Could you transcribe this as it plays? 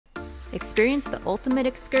Experience the ultimate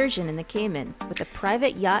excursion in the Caymans with a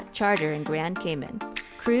private yacht charter in Grand Cayman.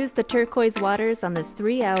 Cruise the turquoise waters on this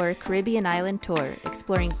 3-hour Caribbean island tour,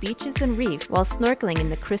 exploring beaches and reefs while snorkeling in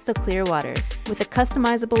the crystal clear waters. With a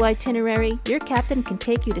customizable itinerary, your captain can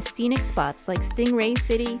take you to scenic spots like Stingray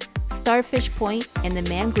City, Starfish Point, and the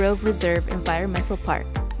Mangrove Reserve Environmental Park.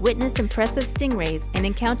 Witness impressive stingrays and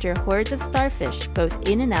encounter hordes of starfish both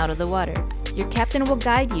in and out of the water. Your captain will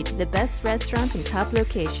guide you to the best restaurants and top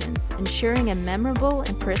locations, ensuring a memorable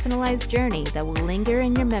and personalized journey that will linger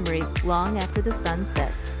in your memories long after the sun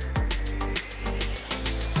sets.